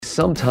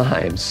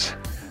Sometimes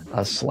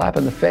a slap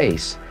in the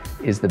face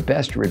is the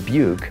best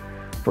rebuke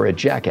for a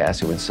jackass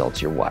who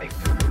insults your wife.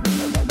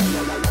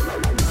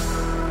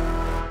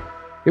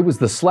 It was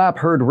the slap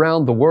heard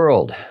round the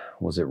world.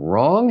 Was it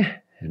wrong?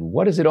 And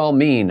what does it all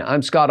mean?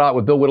 I'm Scott Ott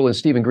with Bill Whittle and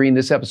Stephen Green.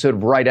 This episode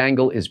of Right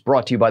Angle is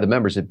brought to you by the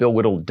members at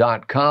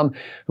BillWhittle.com,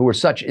 who are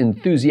such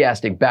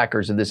enthusiastic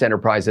backers of this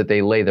enterprise that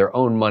they lay their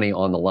own money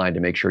on the line to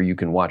make sure you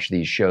can watch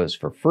these shows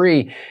for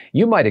free.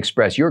 You might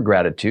express your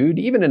gratitude,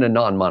 even in a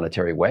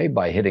non-monetary way,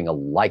 by hitting a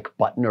like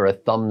button or a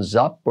thumbs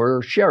up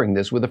or sharing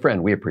this with a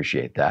friend. We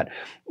appreciate that.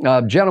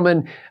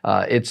 Gentlemen,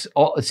 it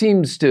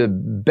seems to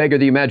beggar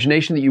the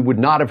imagination that you would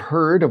not have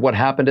heard of what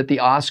happened at the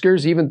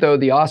Oscars, even though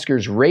the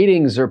Oscars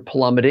ratings are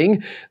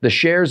plummeting. The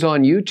shares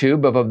on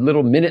YouTube of a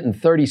little minute and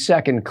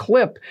 30-second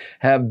clip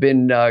have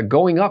been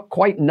going up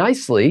quite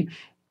nicely,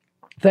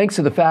 thanks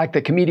to the fact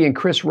that comedian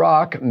Chris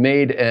Rock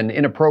made an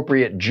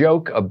inappropriate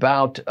joke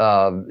about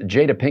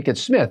Jada Pinkett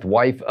Smith,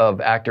 wife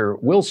of actor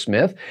Will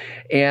Smith.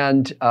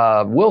 And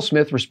Will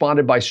Smith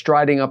responded by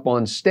striding up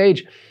on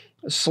stage,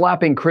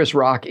 slapping Chris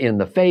Rock in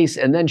the face,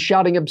 and then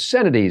shouting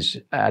obscenities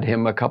at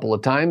him a couple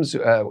of times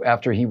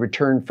after he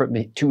returned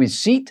to his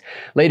seat.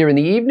 Later in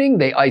the evening,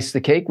 they iced the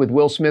cake with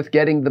Will Smith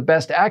getting the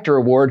Best Actor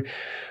award.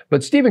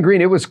 But Stephen Green,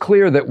 it was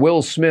clear that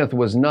Will Smith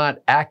was not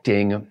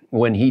acting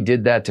when he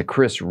did that to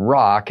Chris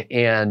Rock.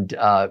 And,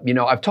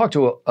 I've talked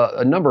to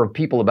a number of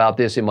people about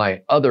this in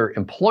my other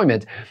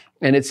employment,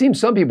 and it seems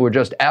some people were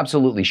just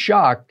absolutely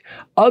shocked.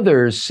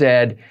 Others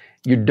said,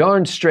 "You're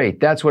darn straight.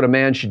 That's what a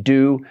man should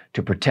do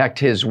to protect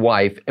his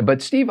wife."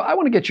 But Steve, I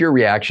want to get your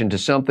reaction to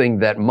something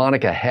that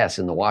Monica Hess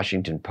in the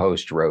Washington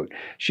Post wrote.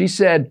 She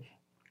said,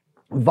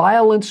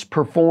 "Violence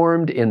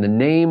performed in the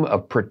name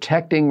of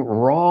protecting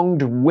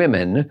wronged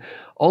women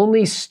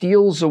only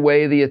steals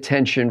away the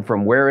attention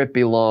from where it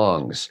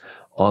belongs,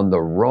 on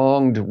the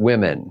wronged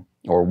women."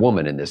 Or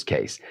woman in this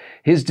case.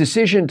 His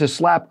decision to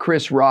slap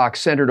Chris Rock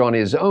centered on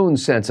his own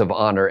sense of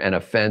honor and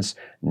offense,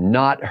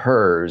 not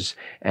hers.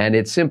 And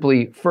it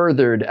simply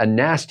furthered a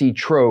nasty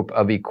trope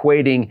of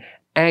equating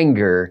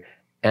anger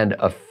and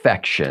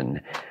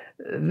affection.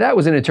 That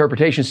was an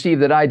interpretation, Steve,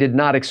 that I did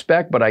not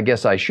expect, but I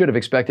guess I should have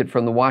expected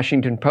from the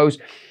Washington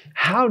Post.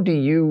 How do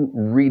you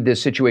read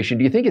this situation?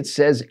 Do you think it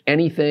says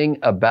anything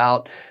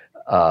about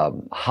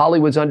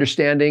Hollywood's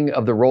understanding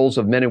of the roles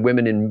of men and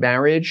women in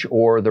marriage,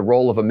 or the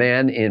role of a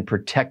man in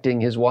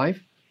protecting his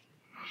wife?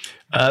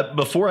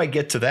 Before I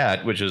get to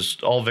that, which is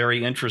all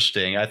very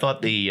interesting, I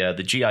thought the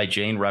G.I.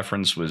 Jane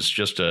reference was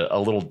just a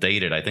little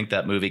dated. I think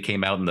that movie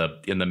came out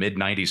in the mid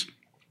 '90s.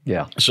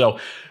 Yeah. So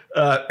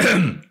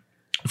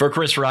for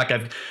Chris Rock,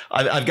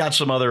 I've got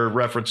some other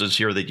references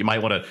here that you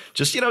might want to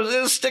just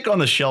stick on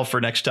the shelf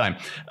for next time.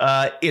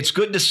 It's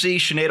good to see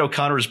Sinead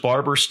O'Connor's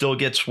barber still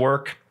gets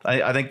work.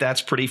 I think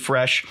that's pretty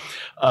fresh.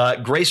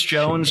 Grace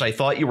Jones, I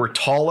thought you were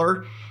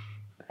taller.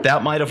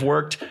 That might have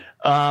worked.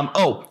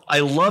 I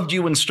loved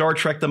you in Star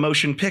Trek: The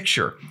Motion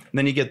Picture. And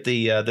then you get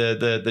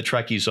the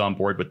Trekkies on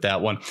board with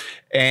that one.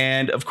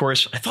 And of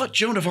course, I thought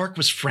Joan of Arc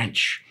was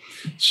French.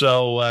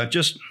 So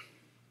just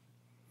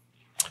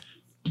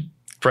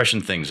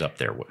freshen things up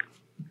there.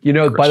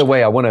 By the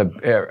way, I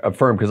want to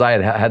affirm, because I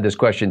had this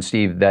question,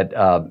 Steve, that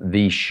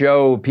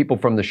people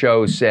from the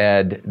show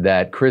said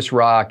that Chris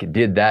Rock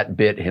did that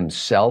bit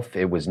himself.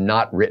 It was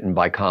not written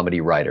by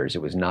comedy writers.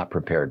 It was not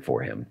prepared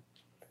for him.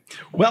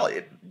 Well,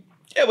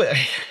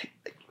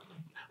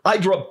 I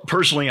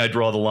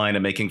draw the line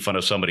at making fun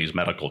of somebody's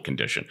medical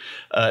condition.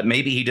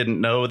 Maybe he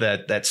didn't know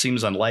that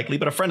seems unlikely,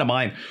 but a friend of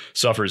mine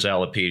suffers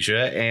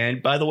alopecia.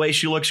 And by the way,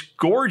 she looks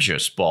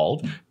gorgeous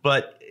bald,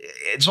 but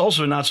it's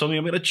also not something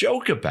I'm going to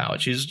joke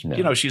about. She's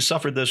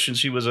suffered this since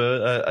she was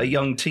a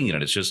young teen,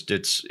 and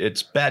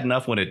it's bad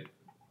enough when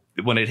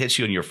it hits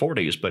you in your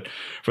 40s, but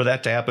for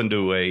that to happen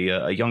to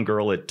a young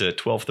girl at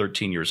 12,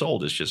 13 years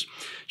old is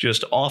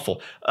just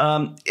awful.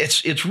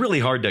 It's really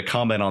hard to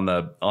comment on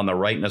the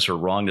rightness or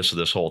wrongness of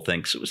this whole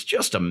thing, because it was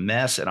just a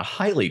mess, and a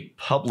highly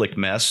public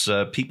mess.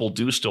 People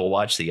do still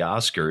watch the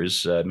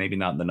Oscars, maybe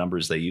not in the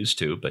numbers they used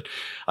to, but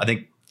I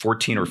think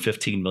 14 or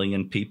 15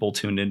 million people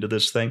tuned into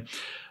this thing.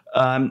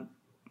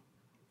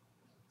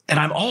 And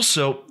I'm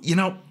also,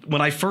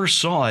 when I first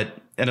saw it,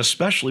 and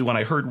especially when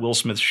I heard Will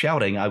Smith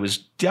shouting, I was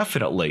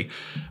definitely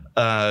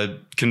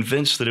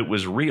convinced that it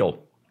was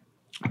real.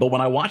 But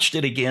when I watched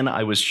it again,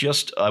 I was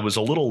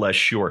a little less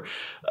sure.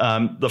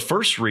 The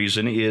first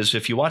reason is,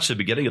 if you watch the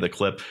beginning of the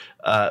clip,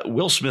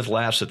 Will Smith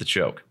laughs at the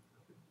joke.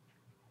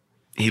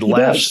 He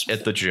laughs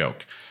at the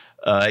joke.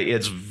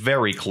 It's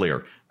very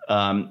clear.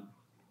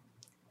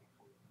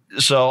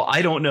 So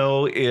I don't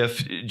know if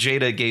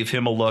Jada gave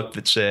him a look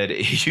that said,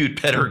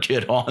 "You'd better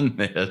get on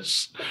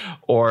this,"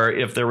 or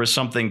if there was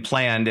something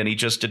planned and he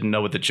just didn't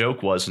know what the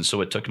joke was, and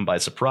so it took him by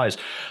surprise.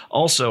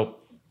 Also,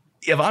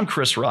 if I'm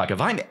Chris Rock,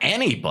 if I'm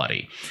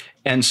anybody,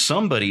 and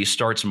somebody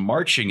starts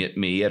marching at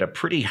me at a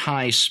pretty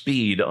high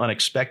speed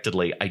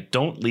unexpectedly, I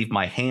don't leave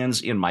my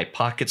hands in my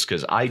pockets,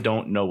 because I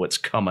don't know what's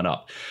coming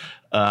up.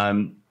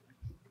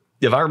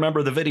 If I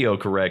remember the video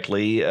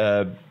correctly,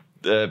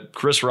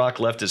 Chris Rock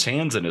left his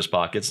hands in his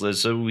pockets,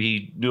 so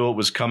he knew it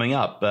was coming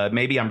up.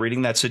 Maybe I'm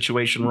reading that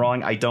situation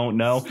wrong. I don't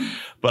know,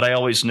 but I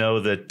always know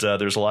that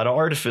there's a lot of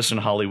artifice in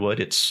Hollywood.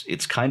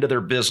 It's kind of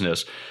their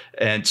business,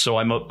 and so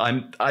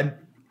I'm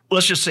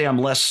let's just say I'm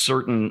less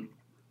certain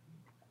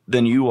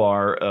than you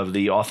are of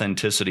the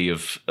authenticity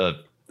of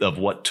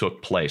what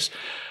took place.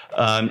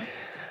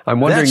 I'm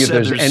wondering if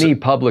there's any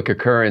public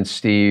occurrence,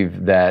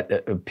 Steve,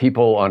 that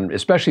people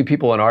especially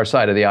people on our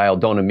side of the aisle,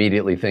 don't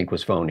immediately think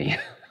was phony.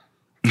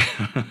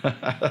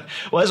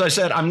 Well, as I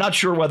said, I'm not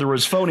sure whether it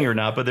was phony or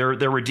not, but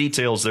there were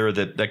details there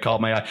that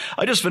caught my eye.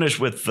 I just finished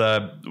with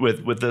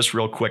this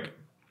real quick.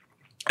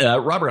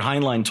 Robert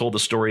Heinlein told the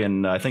story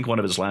in I think one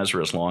of his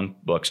Lazarus Long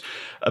books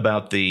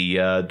about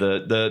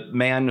the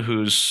man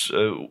whose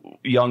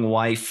young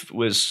wife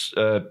was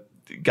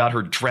got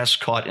her dress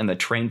caught in the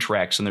train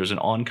tracks, and there's an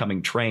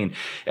oncoming train,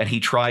 and he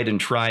tried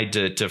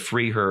to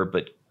free her,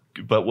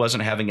 but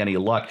wasn't having any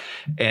luck.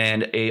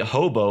 And a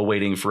hobo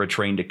waiting for a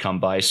train to come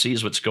by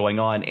sees what's going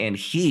on, and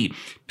he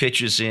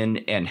pitches in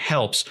and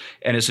helps.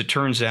 And as it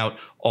turns out,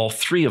 all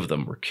three of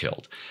them were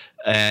killed.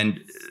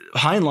 And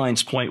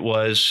Heinlein's point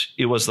was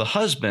it was the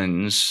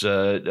husband's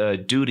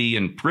duty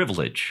and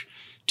privilege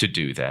to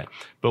do that.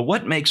 But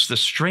what makes the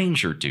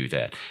stranger do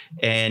that?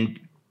 And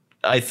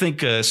I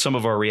think some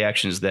of our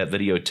reactions to that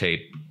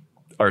videotape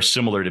are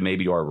similar to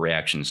maybe our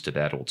reactions to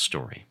that old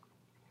story.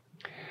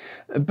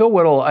 Bill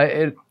Whittle,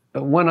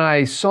 when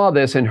I saw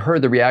this and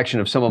heard the reaction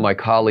of some of my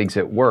colleagues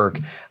at work,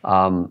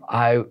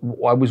 I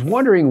was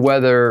wondering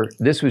whether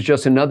this was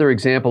just another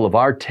example of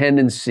our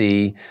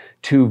tendency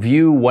to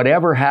view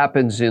whatever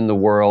happens in the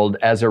world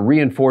as a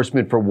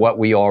reinforcement for what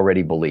we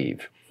already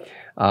believe.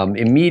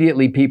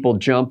 Immediately, people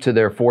jump to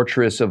their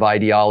fortress of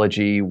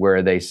ideology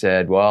where they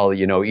said, well,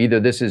 either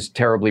this is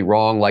terribly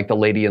wrong, like the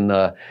lady in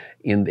the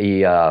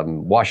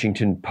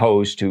Washington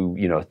Post who,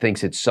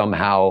 thinks it's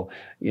somehow,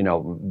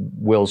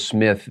 Will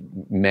Smith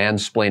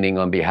mansplaining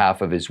on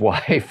behalf of his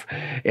wife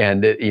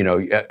and,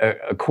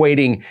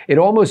 equating, it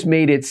almost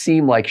made it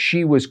seem like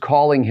she was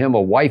calling him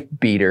a wife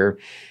beater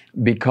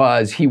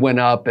because he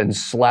went up and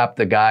slapped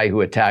the guy who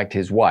attacked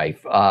his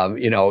wife.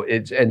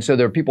 And so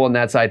there are people on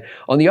that side.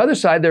 On the other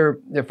side, there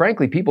are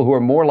frankly people who are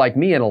more like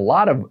me, and a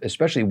lot of,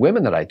 especially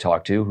women that I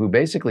talk to, who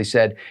basically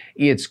said,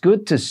 it's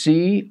good to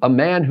see a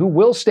man who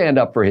will stand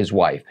up for his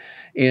wife.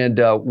 And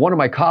one of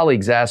my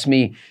colleagues asked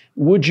me,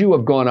 would you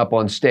have gone up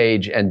on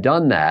stage and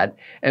done that?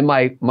 And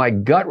my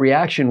gut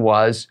reaction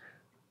was,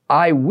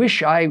 I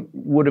wish I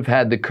would have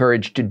had the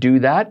courage to do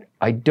that.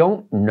 I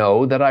don't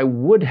know that I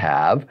would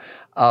have.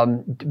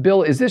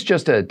 Bill, is this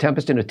just a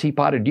tempest in a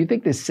teapot, or do you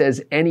think this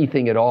says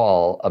anything at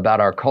all about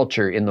our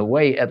culture in the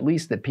way, at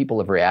least, that people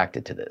have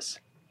reacted to this?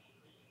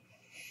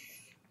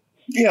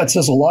 Yeah, it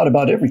says a lot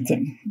about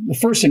everything. The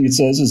first thing it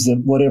says is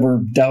that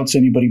whatever doubts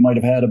anybody might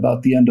have had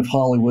about the end of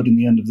Hollywood and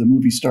the end of the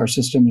movie star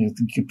system, you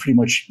can pretty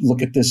much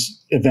look at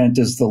this event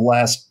as the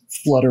last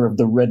flutter of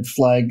the red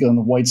flag on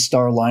the white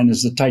star line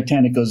as the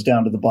Titanic goes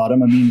down to the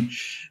bottom. I mean,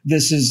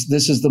 this is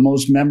the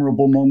most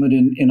memorable moment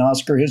in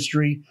Oscar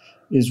history,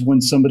 is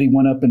when somebody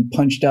went up and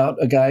punched out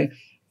a guy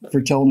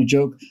for telling a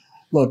joke.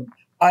 Look,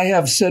 I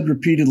have said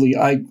repeatedly,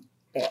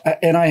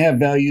 and I have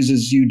values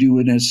as you do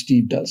and as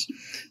Steve does.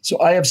 So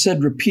I have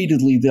said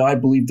repeatedly that I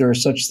believe there are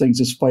such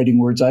things as fighting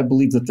words. I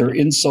believe that there are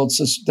insults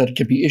that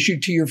can be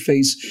issued to your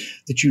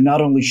face that you not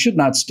only should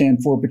not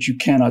stand for, but you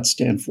cannot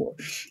stand for.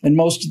 And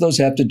most of those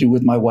have to do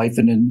with my wife,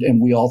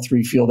 and we all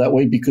three feel that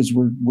way because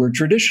we're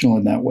traditional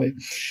in that way.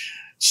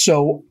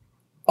 So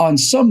on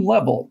some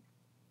level,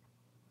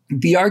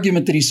 the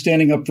argument that he's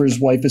standing up for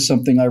his wife is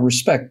something I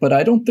respect, but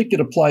I don't think it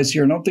applies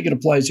here. And I don't think it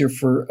applies here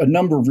for a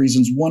number of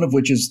reasons, one of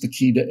which is the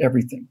key to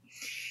everything.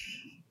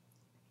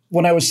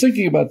 When I was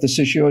thinking about this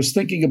issue, I was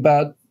thinking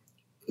about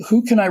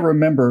who can I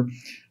remember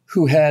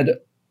who had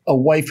a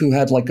wife who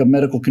had like a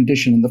medical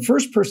condition. And the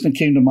first person that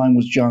came to mind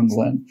was John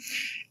Glenn.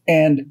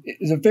 And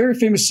it's a very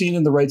famous scene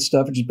in The Right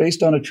Stuff, which is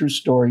based on a true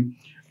story,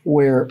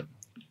 where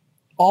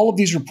all of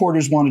these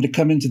reporters wanted to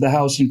come into the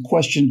house and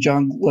question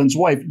John Glenn's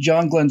wife.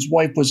 John Glenn's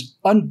wife was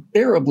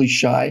unbearably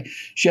shy.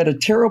 She had a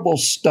terrible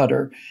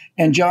stutter.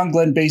 And John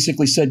Glenn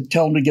basically said,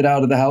 tell him to get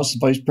out of the house. The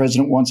vice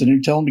president wants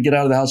to tell him to get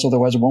out of the house.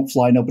 Otherwise it won't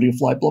fly. Nobody will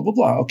fly, blah, blah,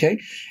 blah. Okay.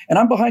 And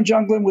I'm behind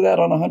John Glenn with that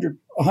on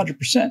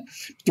 100%.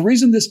 The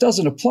reason this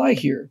doesn't apply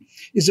here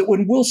is that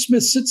when Will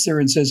Smith sits there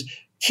and says,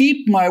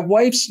 keep my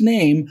wife's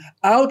name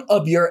out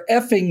of your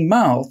effing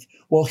mouth.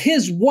 Well,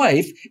 his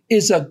wife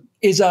is a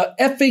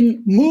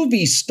effing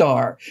movie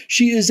star.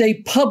 She is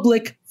a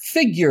public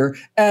figure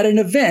at an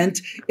event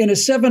in a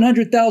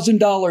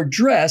 $700,000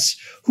 dress,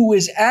 who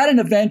is at an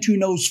event, who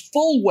knows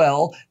full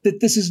well that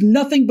this is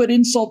nothing but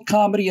insult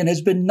comedy and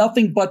has been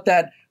nothing but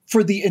that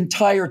for the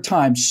entire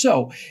time.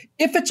 So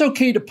if it's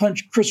okay to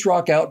punch Chris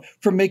Rock out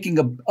for making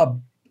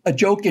a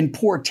joke in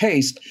poor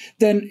taste,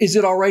 then is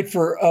it all right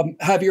for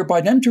Javier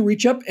Bardem to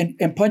reach up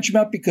and punch him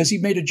out because he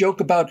made a joke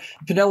about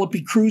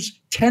Penelope Cruz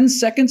 10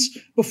 seconds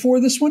before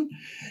this one?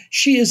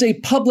 She is a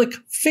public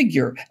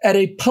figure at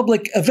a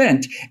public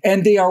event,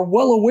 and they are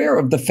well aware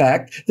of the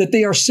fact that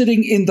they are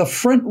sitting in the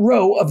front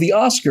row of the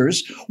Oscars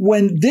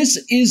when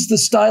this is the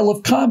style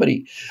of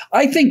comedy.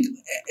 I think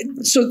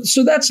so.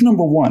 So that's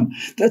number one.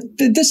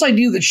 This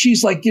idea that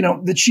she's like,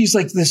 that she's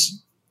like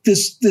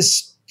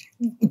this.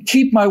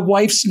 Keep my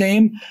wife's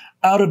name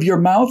out of your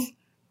mouth.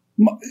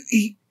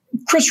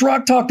 Chris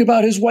Rock talked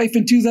about his wife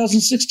in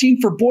 2016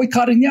 for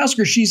boycotting the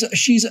Oscars.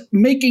 She's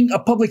making a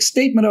public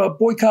statement about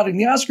boycotting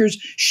the Oscars.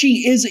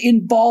 She is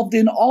involved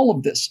in all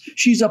of this.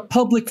 She's a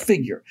public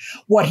figure.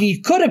 What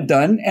he could have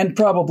done and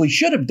probably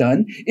should have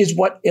done is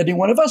what any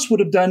one of us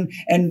would have done.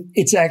 And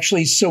it's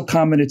actually so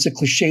common, it's a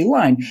cliche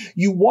line.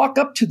 You walk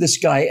up to this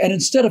guy and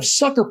instead of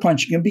sucker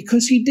punching him,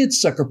 because he did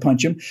sucker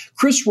punch him,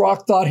 Chris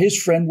Rock thought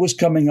his friend was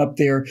coming up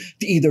there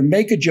to either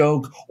make a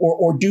joke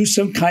or do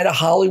some kind of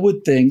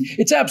Hollywood thing.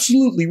 It's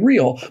absolutely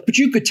real, but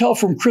you could tell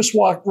from Chris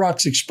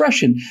Rock's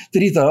expression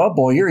that he thought, oh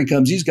boy, here he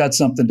comes. He's got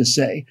something to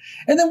say.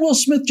 And then Will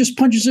Smith just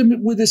punches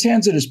him with his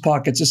hands in his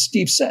pockets, as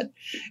Steve said.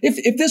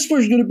 If this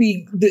was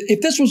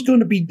going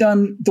to be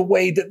done the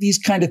way that these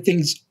kind of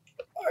things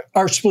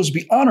are supposed to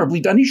be honorably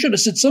done, he should have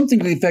said something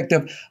to the effect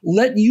of,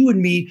 let you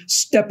and me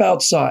step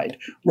outside,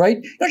 right?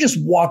 Not just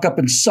walk up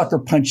and sucker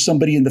punch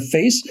somebody in the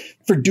face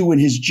for doing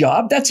his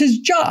job. That's his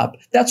job.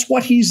 That's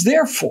what he's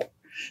there for.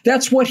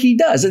 That's what he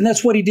does. And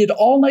that's what he did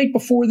all night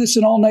before this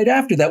and all night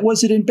after that.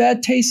 Was it in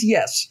bad taste?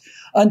 Yes,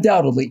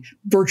 undoubtedly.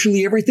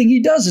 Virtually everything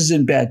he does is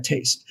in bad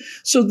taste.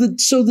 So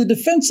the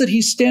defense that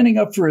he's standing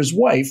up for his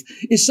wife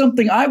is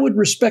something I would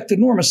respect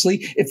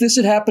enormously if this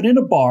had happened in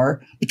a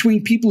bar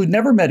between people who'd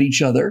never met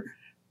each other.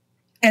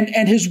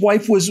 And his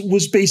wife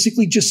was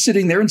basically just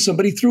sitting there and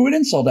somebody threw an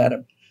insult at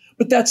him.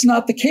 But that's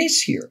not the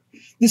case here.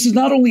 This is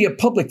not only a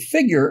public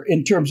figure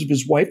in terms of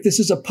his wife, this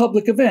is a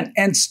public event.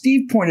 And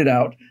Steve pointed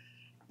out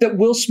that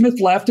Will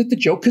Smith laughed at the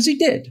joke because he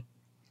did.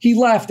 He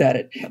laughed at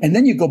it. And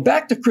then you go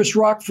back to Chris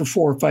Rock for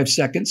 4 or 5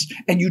 seconds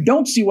and you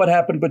don't see what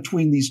happened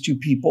between these two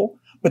people.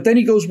 But then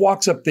he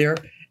walks up there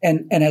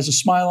and has a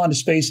smile on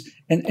his face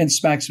and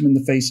smacks him in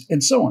the face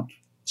and so on.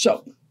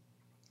 So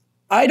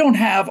I don't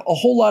have a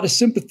whole lot of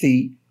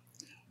sympathy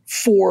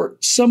for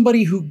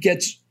somebody who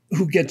gets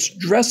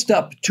dressed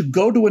up to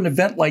go to an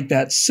event like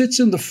that, sits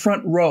in the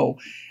front row,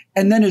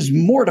 and then is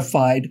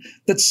mortified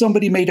that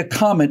somebody made a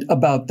comment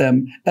about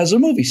them as a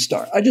movie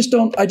star. I just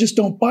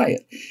don't buy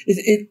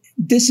it.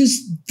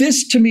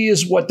 This to me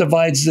is what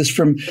divides this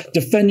from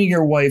defending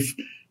your wife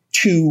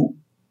to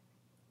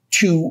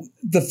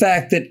the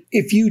fact that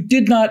if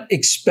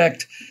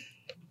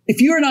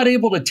you are not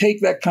able to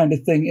take that kind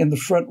of thing in the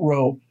front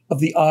row of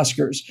the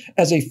Oscars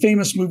as a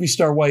famous movie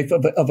star wife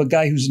of a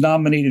guy who's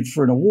nominated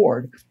for an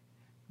award,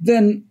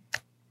 then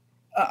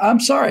I'm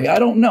sorry. I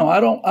don't know. I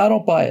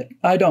don't buy it.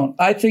 I don't.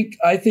 I think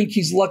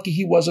he's lucky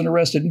he wasn't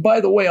arrested. And by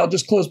the way, I'll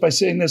just close by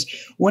saying this.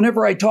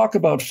 Whenever I talk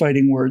about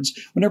fighting words,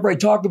 whenever I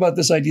talk about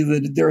this idea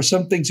that there are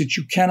some things that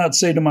you cannot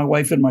say to my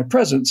wife in my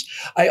presence,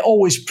 I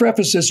always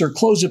preface this or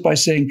close it by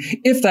saying,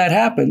 if that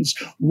happens,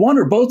 one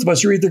or both of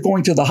us are either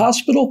going to the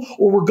hospital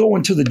or we're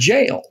going to the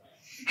jail.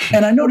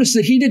 And I noticed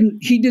that he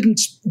didn't,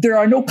 there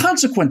are no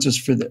consequences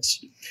for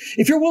this.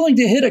 If you're willing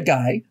to hit a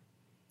guy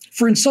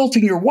for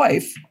insulting your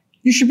wife,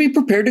 you should be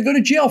prepared to go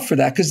to jail for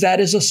that because that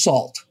is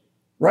assault,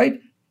 right?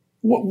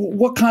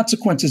 What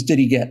consequences did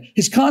he get?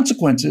 His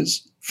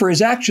consequences for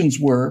his actions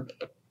were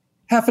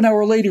half an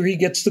hour later, he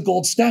gets the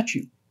gold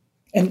statue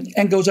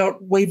and goes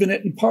out waving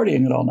it and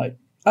partying it all night.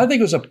 I think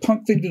it was a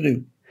punk thing to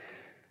do.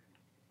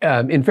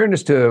 In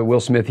fairness to Will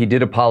Smith, he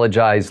did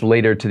apologize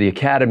later to the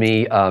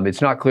Academy.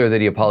 It's not clear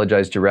that he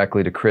apologized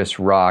directly to Chris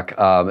Rock.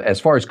 As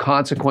far as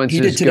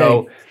consequences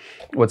go,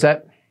 what's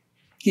that?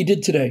 He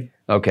did today.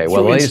 Okay,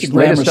 well, the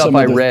latest stuff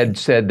I read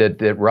said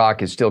that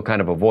Rock is still kind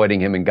of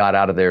avoiding him and got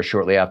out of there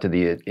shortly after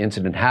the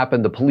incident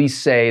happened. The police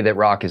say that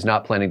Rock is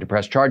not planning to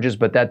press charges,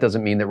 but that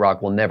doesn't mean that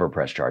Rock will never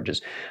press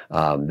charges.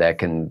 That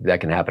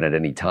can happen at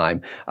any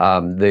time.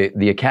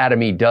 The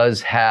Academy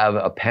does have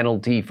a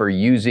penalty for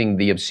using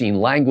the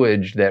obscene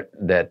language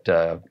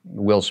that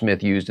Will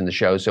Smith used in the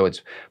show, so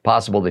it's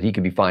possible that he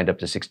could be fined up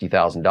to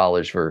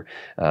 $60,000 for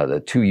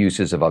the 2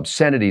 uses of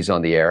obscenities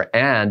on the air,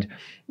 and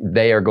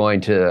they are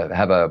going to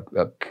have a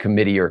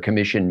committee or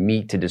commission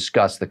meet to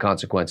discuss the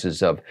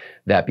consequences of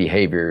that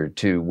behavior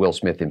to Will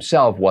Smith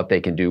himself, what they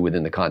can do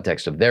within the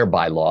context of their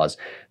bylaws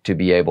to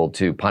be able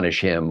to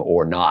punish him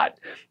or not.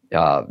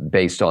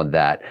 Based on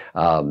that.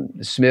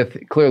 Smith,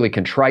 clearly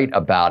contrite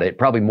about it,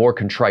 probably more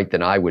contrite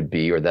than I would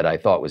be or that I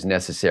thought was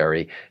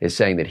necessary, is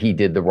saying that he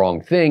did the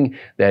wrong thing,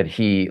 that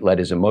he let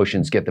his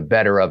emotions get the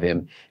better of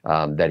him,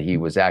 that he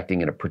was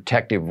acting in a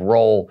protective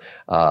role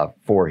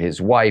for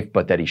his wife,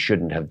 but that he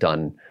shouldn't have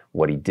done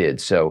what he did.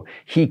 So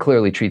he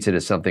clearly treats it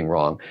as something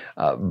wrong.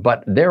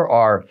 But there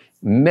are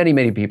many,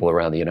 many people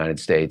around the United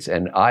States,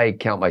 and I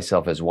count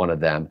myself as one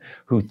of them,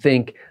 who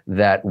think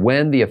that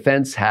when the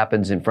offense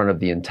happens in front of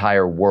the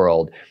entire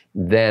world,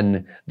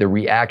 then the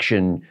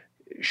reaction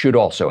should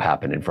also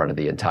happen in front of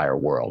the entire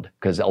world.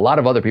 Because a lot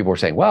of other people were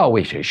saying, well,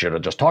 we should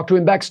have just talked to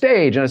him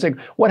backstage. And I said,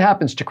 what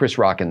happens to Chris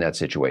Rock in that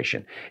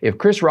situation? If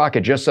Chris Rock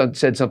had just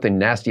said something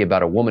nasty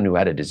about a woman who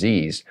had a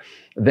disease,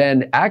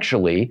 then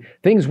actually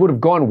things would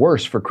have gone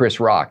worse for Chris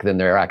Rock than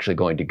they're actually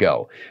going to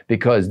go.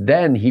 Because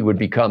then he would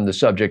become the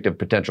subject of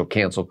potential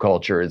cancel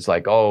culture. It's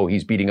like, oh,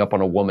 he's beating up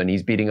on a woman.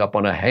 He's beating up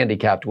on a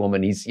handicapped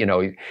woman.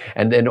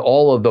 And then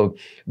all of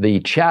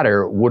the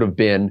chatter would have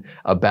been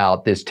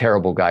about this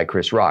terrible guy,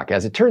 Chris Rock.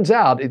 As it turns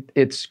out,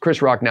 it's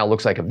Chris Rock now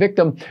looks like a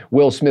victim.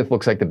 Will Smith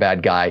looks like the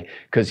bad guy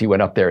because he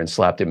went up there and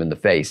slapped him in the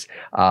face.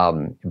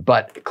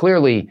 But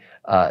clearly,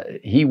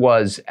 he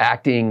was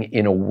acting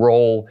in a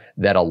role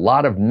that a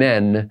lot of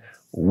men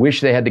wish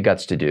they had the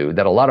guts to do,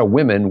 that a lot of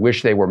women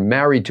wish they were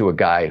married to a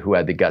guy who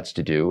had the guts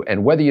to do.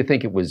 And whether you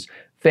think it was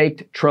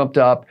faked, trumped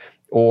up,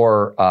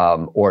 or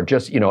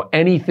just,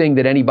 anything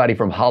that anybody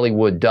from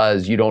Hollywood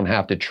does, you don't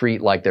have to treat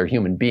like they're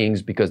human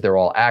beings because they're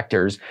all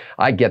actors.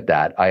 I get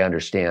that. I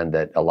understand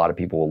that a lot of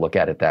people will look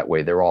at it that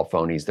way. They're all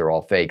phonies. They're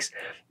all fakes.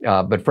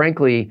 But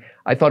frankly,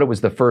 I thought it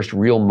was the first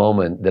real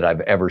moment that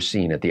I've ever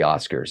seen at the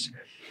Oscars.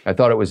 I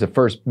thought it was the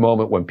first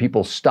moment when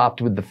people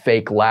stopped with the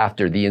fake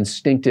laughter, the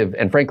instinctive,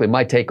 and frankly,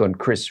 my take on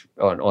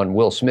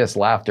Will Smith's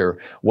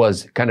laughter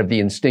was kind of the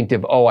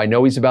instinctive, oh, I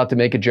know he's about to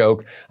make a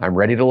joke. I'm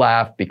ready to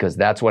laugh because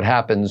that's what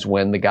happens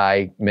when the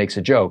guy makes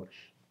a joke.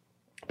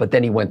 But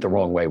then he went the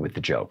wrong way with the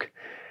joke.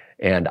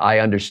 And I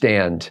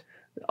understand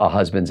a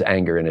husband's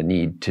anger and a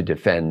need to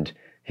defend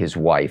his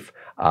wife.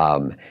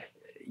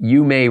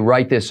 You may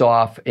write this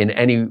off in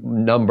any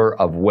number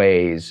of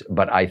ways,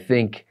 but I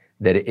think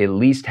that at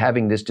least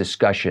having this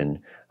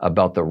discussion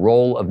about the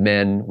role of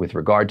men with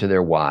regard to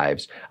their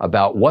wives,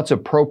 about what's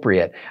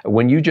appropriate.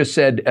 When you just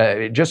said,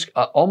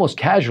 almost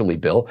casually,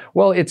 Bill,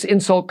 well, it's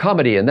insult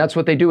comedy, and that's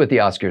what they do at the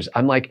Oscars.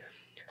 I'm like,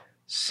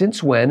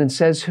 since when and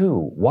says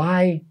who?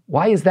 Why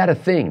is that a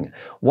thing?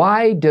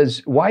 Why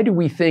do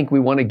we think we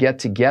want to get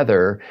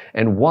together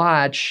and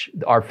watch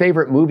our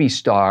favorite movie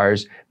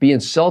stars be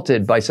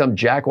insulted by some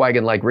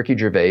jackwagon like Ricky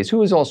Gervais,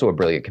 who is also a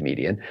brilliant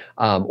comedian,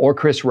 or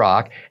Chris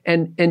Rock,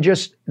 and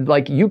just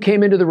like, you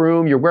came into the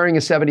room, you're wearing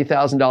a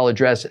 $70,000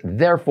 dress,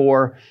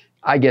 therefore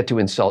I get to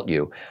insult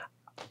you.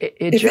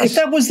 If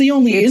that was the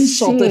only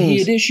insult that he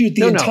had issued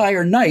the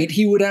entire night,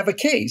 he would have a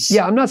case.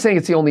 Yeah, I'm not saying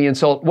it's the only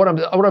insult. What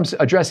I'm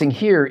addressing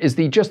here is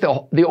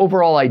the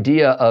overall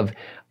idea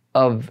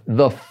of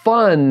the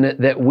fun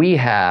that we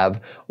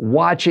have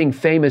watching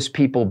famous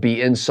people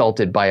be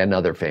insulted by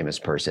another famous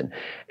person.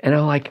 And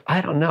I'm like, I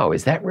don't know,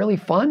 is that really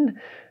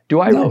fun? Do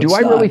I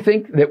really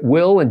think that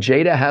Will and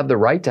Jada have the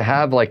right to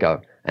have like an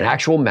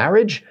actual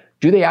marriage?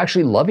 Do they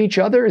actually love each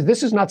other?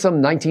 This is not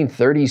some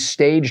 1930s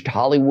staged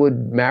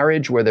Hollywood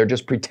marriage where they're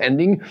just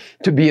pretending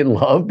to be in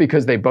love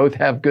because they both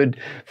have good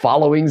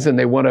followings and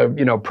they want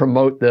to,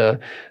 promote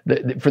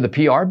for the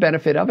PR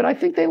benefit of it. I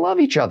think they love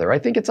each other. I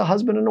think it's a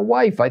husband and a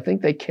wife. I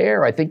think they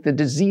care. I think the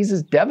disease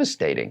is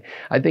devastating.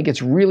 I think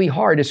it's really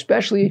hard,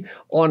 especially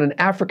on an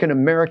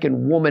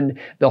African-American woman.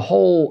 The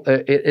whole,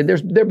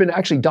 there've been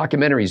actually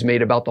documentaries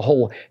made about the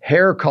whole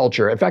hair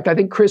culture. In fact, I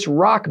think Chris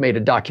Rock made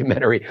a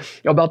documentary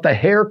about the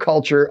hair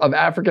culture of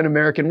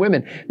African-American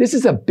women. This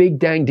is a big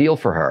dang deal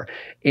for her.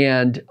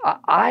 And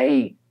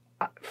I,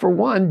 for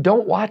one,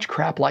 don't watch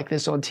crap like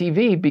this on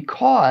TV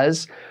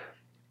because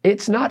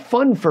it's not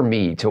fun for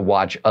me to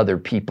watch other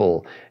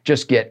people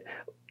just get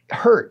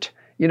hurt.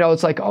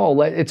 It's like,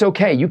 oh, it's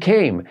okay. You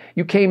came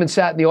and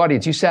sat in the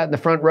audience. You sat in the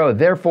front row.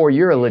 Therefore,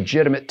 you're a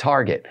legitimate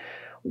target.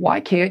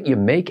 Why can't you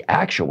make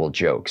actual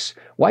jokes?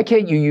 Why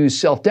can't you use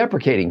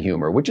self-deprecating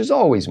humor, which is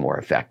always more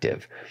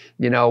effective?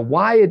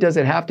 Why does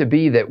it have to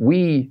be that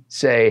we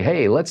say,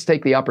 hey, let's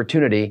take the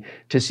opportunity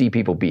to see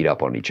people beat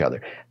up on each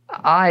other?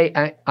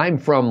 I'm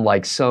from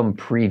like some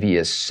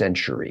previous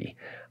century.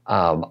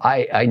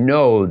 I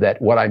know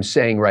that what I'm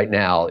saying right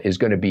now is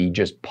going to be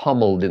just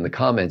pummeled in the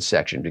comments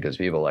section because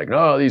people are like,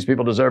 no, these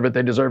people deserve it.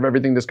 They deserve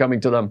everything that's coming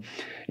to them.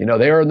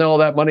 They earned all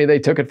that money. They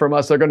took it from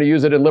us. They're going to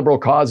use it in liberal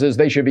causes.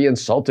 They should be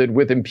insulted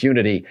with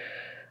impunity.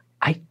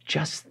 I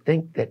just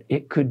think that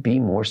it could be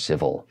more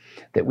civil,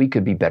 that we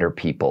could be better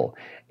people.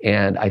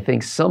 And I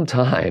think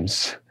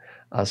sometimes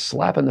a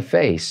slap in the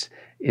face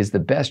is the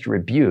best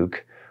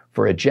rebuke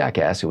for a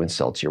jackass who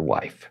insults your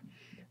wife.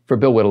 For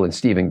Bill Whittle and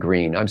Stephen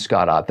Green, I'm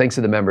Scott Ott. Thanks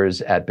to the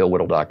members at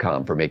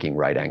BillWhittle.com for making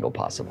Right Angle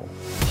possible.